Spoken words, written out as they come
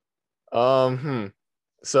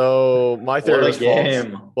So my What theory a was false.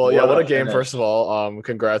 game. Well, yeah, What what a a game, first finish. of all.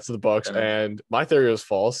 Congrats to the What a Bucks. finish. And my theory was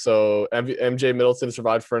false. So MJ Middleton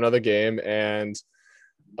survived for another game, and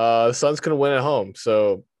the Suns couldn't win at home.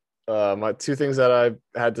 So my two things that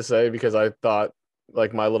I had to say, because I thought,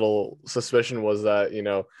 like, my little suspicion was that,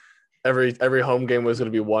 every home game was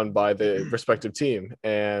going to be won by the respective team.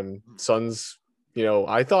 And Suns,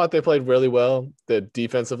 I thought they played really well. The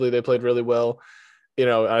defensively they played really well.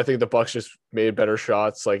 I think the Bucks just made better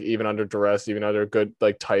shots, like even under duress, even under good,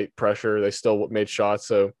 like, tight pressure, they still made shots.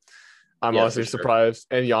 So I'm Yeah, for honestly sure. surprised.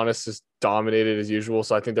 And Giannis is dominated as usual.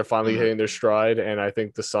 So I think they're finally Mhm. hitting their stride. And I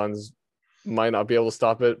think the Suns might not be able to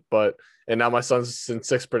stop it. And now my Suns since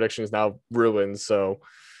six prediction is now ruined. So,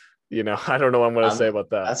 I don't know what I'm going to say about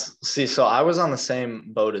that. That's see. So I was on the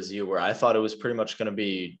same boat as you, where I thought it was pretty much going to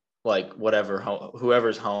be like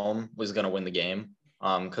whoever's home was going to win the game.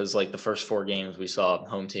 Because like the first four games we saw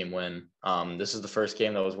home team win. This is the first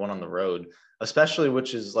game that was won on the road, especially,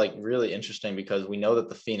 which is like really interesting because we know that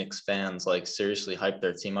the Phoenix fans like seriously hype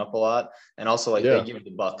their team up a lot, and also like they Yeah. give the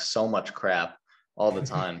Bucks so much crap all the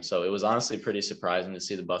time. So it was honestly pretty surprising to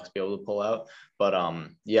see the Bucks be able to pull out. But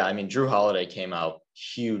yeah, I mean, Drew Holiday came out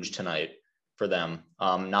huge tonight for them.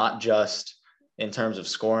 Not just in terms of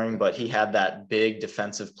scoring, but he had that big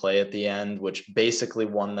defensive play at the end, which basically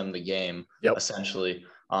won them the game, Yep. essentially.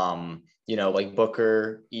 Like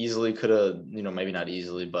Booker easily could have, maybe not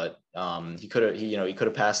easily, but he could have, he could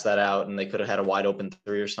have passed that out and they could have had a wide open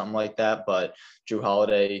three or something like that. But Drew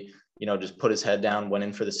Holiday, just put his head down, went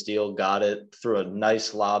in for the steal, got it, threw a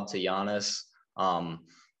nice lob to Giannis.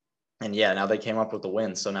 And yeah, now they came up with the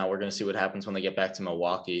win. So now we're going to see what happens when they get back to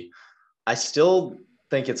Milwaukee. I still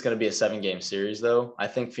think it's going to be a 7-game series, though. I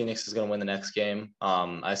think Phoenix is going to win the next game.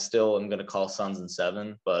 I still am going to call Suns in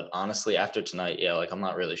 7, but honestly, after tonight, yeah, like I'm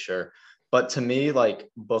not really sure. But to me, like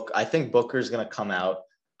I think Booker's going to come out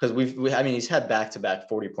because I mean, he's had back-to-back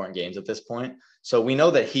 40-point games at this point, so we know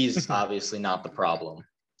that he's obviously not the problem,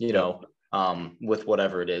 you Yep. know, with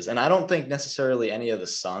whatever it is. And I don't think necessarily any of the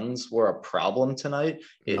Suns were a problem tonight.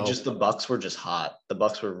 It No. just the Bucks were just hot. The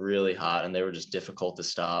Bucks were really hot, and they were just difficult to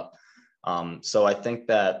stop. So I think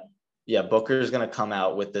that, yeah, Booker is going to come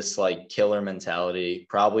out with this like killer mentality,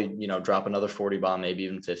 probably, drop another 40 bomb, maybe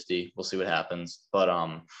even 50. We'll see what happens. But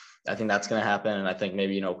I think that's going to happen. And I think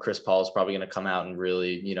maybe, Chris Paul is probably going to come out and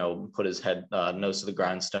really, put his head nose to the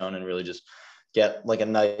grindstone and really just get like a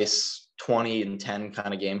nice 20 and 10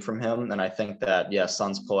 kind of game from him. And I think that, yeah,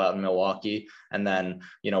 Suns pull out in Milwaukee and then,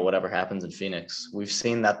 whatever happens in Phoenix. We've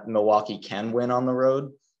seen that Milwaukee can win on the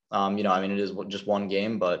road. I mean, it is just one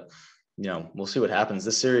game, but we'll see what happens.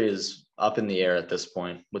 This series is up in the air at this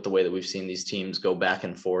point with the way that we've seen these teams go back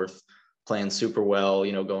and forth, playing super well,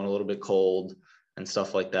 going a little bit cold and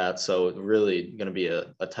stuff like that. So really going to be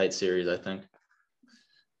a tight series, I think.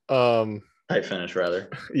 Um, Tight finish, rather.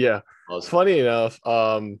 yeah. Was. Funny enough,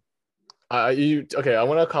 okay, I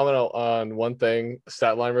want to comment on one thing,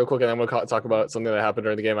 stat line real quick, and I'm going to talk about something that happened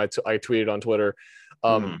during the game. I tweeted on Twitter.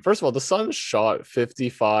 First of all, the Suns shot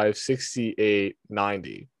 55, 68,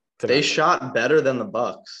 90 They tonight. shot better than the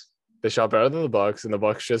Bucks. They shot better than the Bucks, and the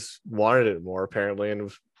Bucks just wanted it more apparently.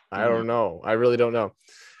 And I don't Mm-hmm. know. I really don't know.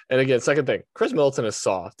 And again, second thing, Chris Middleton is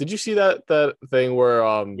soft. Did you see that thing where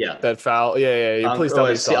Yeah. that foul? Yeah. Please tell me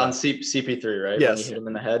you saw On that. CP3, right? When you Yes. hit him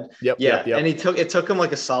in the head. Yep. Yeah. And it took him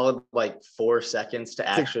like a solid like 4 seconds to To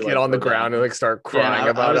actually get like on the go ground and down. like start Yeah. And crying I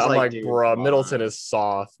about it. was I'm like, like, dude, bro, come Middleton on. is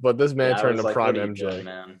soft, but this man Yeah. I turned was into like, prime what are you doing, MJ.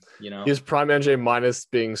 man? He's prime MJ minus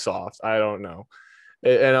being soft. I don't know.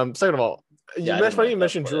 And second of all, Yeah, I didn't funny you like that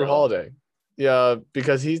mentioned play Drew at all. Holiday. Yeah,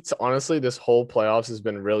 because he's honestly this whole playoffs has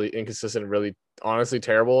been really inconsistent, really honestly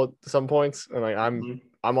terrible at some points. And like Mhm.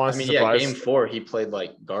 I'm I honestly mean, yeah, game surprised. 4, he played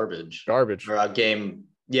like garbage. Garbage. Or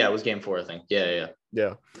yeah, it was game 4, I think. Yeah.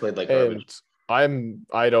 Yeah. He played like garbage. And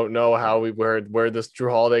I don't know how where this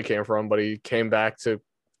Drew Holiday came from, but he came back to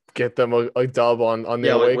get them a dub on the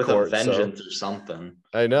Yeah, away with a court. So vengeance or something,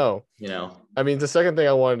 I know. you know. I mean, the second thing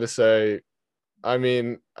I wanted to say, I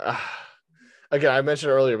mean, again, I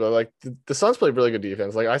mentioned earlier, but like the Suns played really good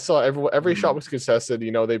defense. Like I saw every shot Mhm. was contested.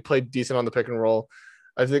 They played decent on the pick and roll.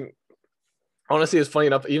 I think honestly, it's funny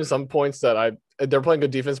enough. Even some points they're playing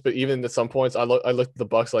good defense, but even at some points, I looked at the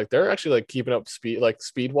Bucks, like they're actually like keeping up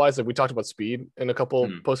speed wise. Like we talked about speed in a couple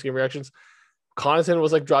Mhm. post game reactions. Connaughton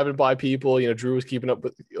was like driving by people. Drew was keeping up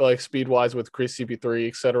with like speed wise with Chris CP3,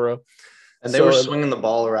 etc. And they were So swinging the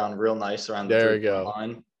ball around real nice around the there you 3-point go.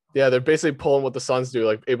 line. Yeah, they're basically pulling what the Suns do,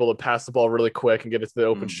 like able to pass the ball really quick and get it to the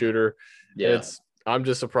open Mhm. shooter. And Yeah. I'm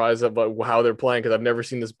just surprised about how they're playing because I've never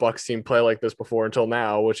seen this Bucks team play like this before until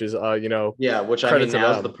now, which is Yeah, which I credit mean to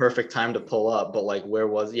now's the them. perfect time to pull up, but like where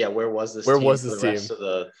was this Where team was for this the rest team?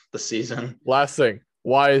 of the season? Last thing,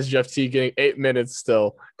 why is Jeff T getting 8 minutes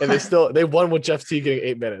still? And they won with Jeff T getting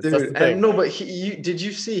 8 minutes. That's the Dude, and thing. no, but did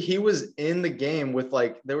you see he was in the game with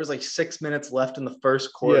like there was like 6 minutes left in the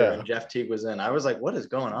first quarter Yeah. and Jeff Teague was in. I was like, what is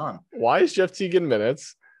going on? Why is Jeff T getting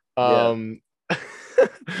minutes? Yeah.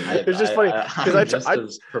 It's just funny because I'm just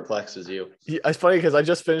as perplexed as you. it's funny because I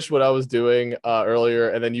just finished what I was doing earlier,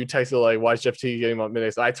 and then you texted like, "Why is Jeff T getting up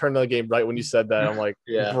minutes?" I turned on the game right when you said that. I'm like,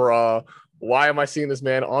 Yeah. "Bruh, why am I seeing this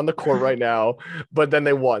man on the court right now?" But then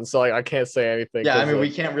they won, so like I can't say anything. Yeah, I mean, we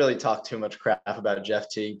can't really talk too much crap about Jeff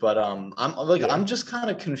Teague, but I'm just kind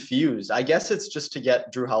of confused. I guess it's just to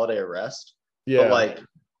get Drew Holiday a rest. But yeah. like,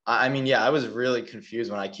 I mean, yeah, I was really confused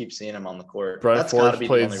when I keep seeing him on the court. Brent That's got to Forbes be the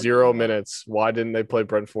played only 0 minutes. Why didn't they play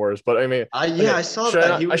Brent Forbes? But I mean, okay, I saw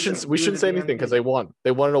that he was. I shouldn't. We shouldn't say anything because they won. They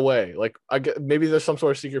won it away. Like maybe there's some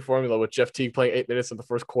sort of secret formula with Jeff Teague playing 8 minutes in the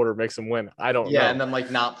first quarter makes him win. I don't know. Yeah, and then like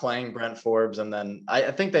not playing Brent Forbes, and then I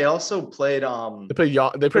think they also played. They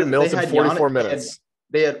played Middleton 44 minutes.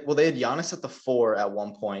 They had Giannis at the 4 at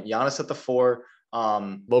one point. Giannis at the 4.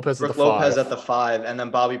 Lopez at the Lopez 5. at the 5, and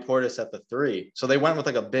then Bobby Portis at the 3. So they went with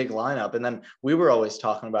like a big lineup, and then we were always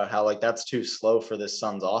talking about how like that's too slow for this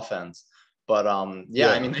Suns offense. But yeah,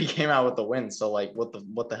 I mean they came out with the win. So like, what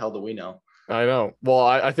the hell do we know? I know. Well,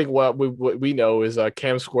 I think what we know is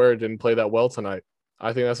Cam Square didn't play that well tonight.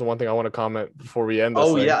 I think that's the one thing I want to comment before we end this.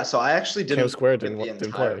 Oh yeah, so I actually didn't Cam Square get the didn't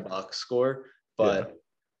entire play. box score, but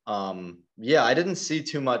yeah, I didn't see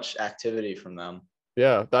too much activity from them.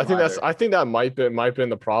 Yeah, I think that might been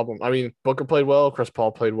the problem. I mean, Booker played well, Chris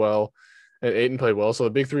Paul played well, and Ayton played well. So the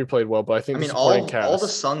big three played well, but I think all the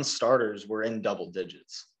Suns starters were in double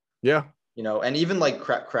digits. Yeah. And even like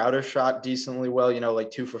Crowder shot decently well,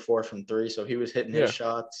 like 2 for 4 from 3. So he was hitting his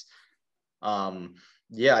shots.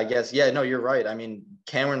 Yeah, I guess. Yeah, no, you're right. I mean,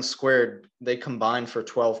 Cameron Squared, they combined for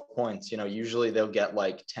 12 points. Usually they'll get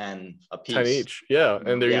like 10 apiece. 10 each. Yeah.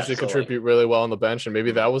 And they usually contribute really well on the bench. And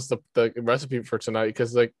maybe that was the recipe for tonight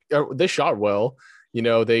because like they shot well.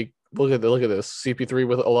 They look at this. CP3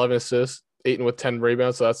 with 11 assists, Ayton with 10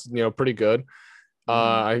 rebounds. So that's, pretty good.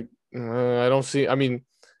 I don't see, I mean,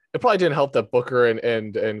 it probably didn't help that Booker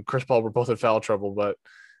and Chris Paul were both in foul trouble, but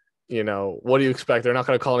what do you expect? They're not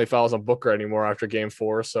going to call any fouls on Booker anymore after game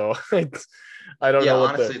 4. So I don't know.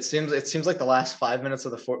 Honestly, it seems like the last 5 minutes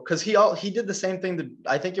of the fourth, because he did the same thing.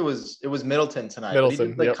 I think it was Middleton tonight. But he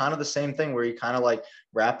did like kind of the same thing where he kind of like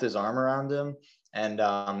wrapped his arm around him, and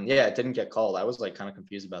it didn't get called. I was like kind of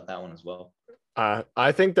confused about that one as well.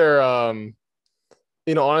 I think they're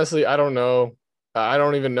honestly, I don't know. I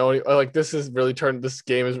don't even know. Like this game has really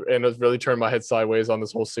turned my head sideways on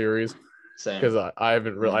this whole series. Because I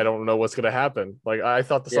don't know what's going to happen. Like I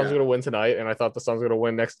thought the Suns were going to win tonight, and I thought the Suns were going to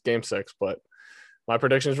win next game 6, but my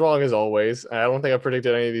prediction is wrong as always. I don't think I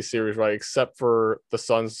predicted any of these series right, except for the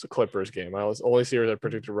Suns Clippers game. I was the only series I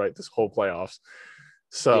predicted right this whole playoffs.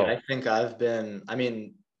 So I think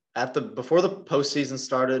before the postseason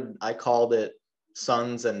started, I called it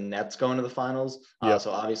Suns and Nets going to the finals. So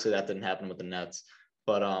obviously that didn't happen with the Nets,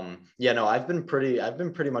 but I've been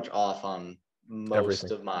pretty much off on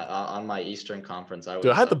most of my on my Eastern Conference. I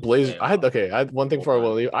had the Blazers. I had one thing before I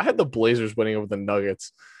will leave. I had the Blazers winning over the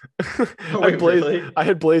Nuggets. I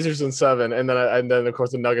had Blazers in 7, and then of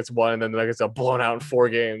course the Nuggets won, and then the Nuggets got blown out in 4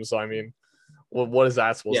 games. So I mean, what is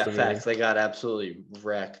that supposed to mean? Yeah, facts. They got absolutely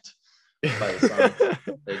wrecked by the Suns.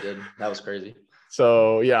 They did. That was crazy.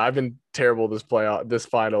 So yeah, I've been terrible this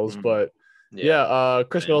finals, but. Yeah,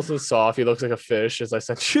 Chris Middleton's soft. He looks like a fish, as I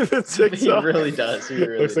sent you the TikTok. He really does. He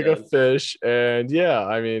really looks like a fish. And yeah,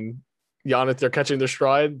 I mean, Giannis, they're catching their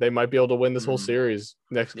stride. They might be able to win this whole series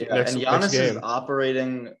next game. And Giannis is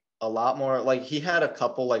operating a lot more. Like he had a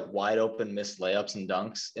couple like wide open missed layups and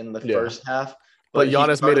dunks in the first half. But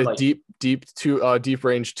Giannis made a deep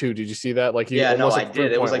range too. Did you see that? Like I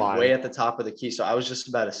did. It was like way at the top of the key. So I was just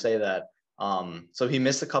about to say that. So he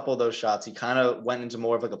missed a couple of those shots. He kind of went into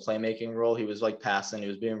more of like a playmaking role. He was like passing. He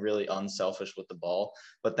was being really unselfish with the ball.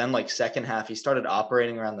 But then like second half, he started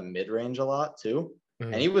operating around the mid range a lot too.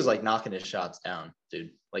 Mm-hmm. And he was like knocking his shots down, dude.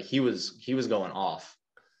 Like he was going off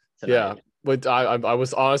tonight. Yeah. But I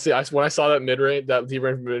was honestly, when I saw that deep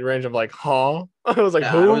range mid range, I'm like, huh? I was like,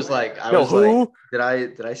 who? I was like,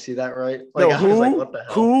 did I see that right? Like, no, who? I was like, what the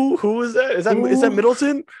hell? Who is that? Is that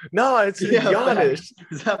Middleton? No, it's Giannis.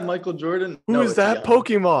 Is that Michael Jordan? Who is that Giannis.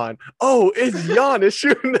 Pokemon? Oh, it's Giannis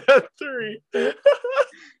shooting that 3.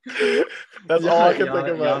 That's all I can think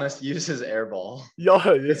about. Giannis uses air ball. Yeah,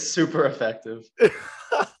 it's super effective.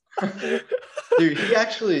 Dude, he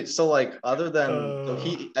actually, so like other than so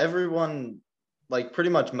Uh, everyone, like pretty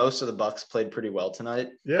much most of the Bucks played pretty well tonight.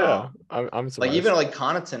 yeah, I'm Like even surprised. like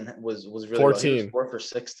Connaughton was really well. He was 14. 4 for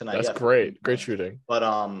 6 tonight. That's Yeah, 14 great. Great points. shooting. But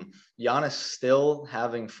Giannis still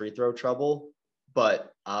having free throw trouble,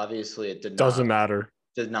 but obviously it Doesn't matter.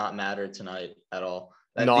 did not matter tonight at all.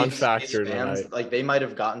 And these Non-factor fans, tonight. like they might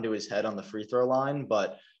have gotten to his head on the free throw line,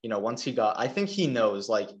 but once I think he knows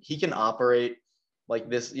like he can operate like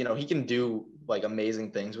this, he can do like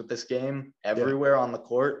amazing things with this game Yeah. everywhere on the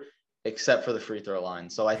court except for the free throw line.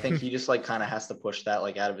 So I think he just like kind of has to push that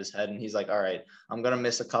like out of his head, and he's like, all right, I'm gonna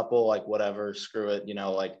miss a couple, like whatever, screw it,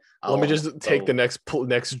 like Let me I'll just take the next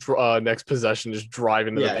possession, just drive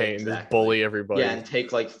into the yeah, paint and just exactly. bully Yeah, everybody. and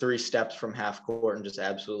take like 3 steps from half court and just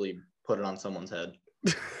absolutely put it on someone's head.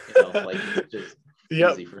 Like it's just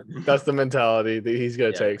Yep. easy for him. That's the mentality that he's gonna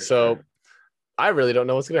Yeah, take. for So sure. I really don't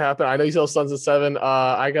know what's gonna happen. I know you tell Suns at 7.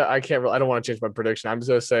 I can't really, I don't want to change my prediction. I'm just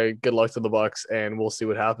gonna say good luck to the Bucks and we'll see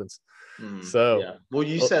what happens. So Yeah. Well,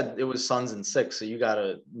 you uh, said it was Suns in 6, so you got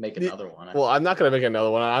to make another one. well, I'm not gonna make another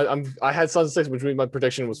one. I had Suns 6, which means my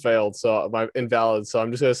prediction was failed, so my invalid. So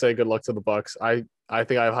I'm just gonna say good luck to the Bucks. I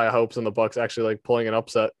think I have high hopes on the Bucks actually like pulling an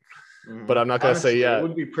upset, but I'm not gonna say Honestly, it yet.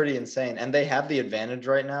 would be pretty insane. And they have the advantage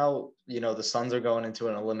right now. The Suns are going into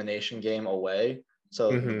an elimination game away.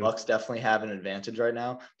 So the Mm-hmm. Bucks definitely have an advantage right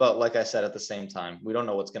now. But like I said, at the same time, we don't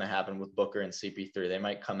know what's going to happen with Booker and CP3. They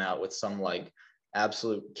might come out with some like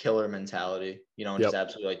absolute killer mentality, and just Yep.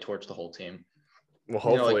 absolutely like torch the whole team. Well,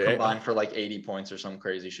 Like hopefully. combine for like 80 points or some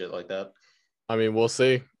crazy shit like that. I mean, we'll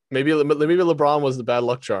see. Maybe LeBron was the bad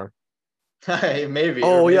luck charm. Maybe, or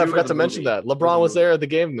Oh yeah, maybe I it was forgot a to mention movie. that It was a LeBron was movie. there at the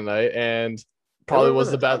game tonight, and probably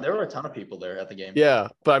was the bad. There were a ton of people there at the game. Yeah,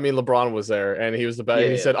 but I mean, LeBron was there, and he was the bad. Yeah,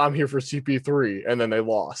 He yeah. said, "I'm here for CP3," and then they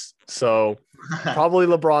lost. So probably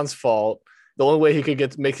LeBron's fault. The only way he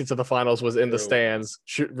could make it to the finals was in the True. stands,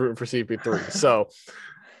 rooting for CP3. So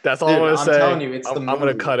that's all Dude, I'm gonna I'm say. telling you, it's the I'm gonna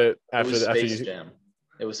movie. cut it It was after Space you Jam.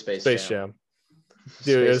 It was Space Space Jam. Jam.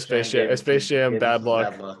 Dude, it was Space Jam. It's Space Jam. Gave him Bad some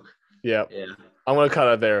luck. bad luck. Yeah, Yeah. I'm gonna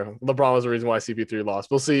cut it there. LeBron was the reason why CP3 lost.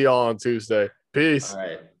 We'll see y'all on Tuesday. Peace. All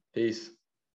right. Peace.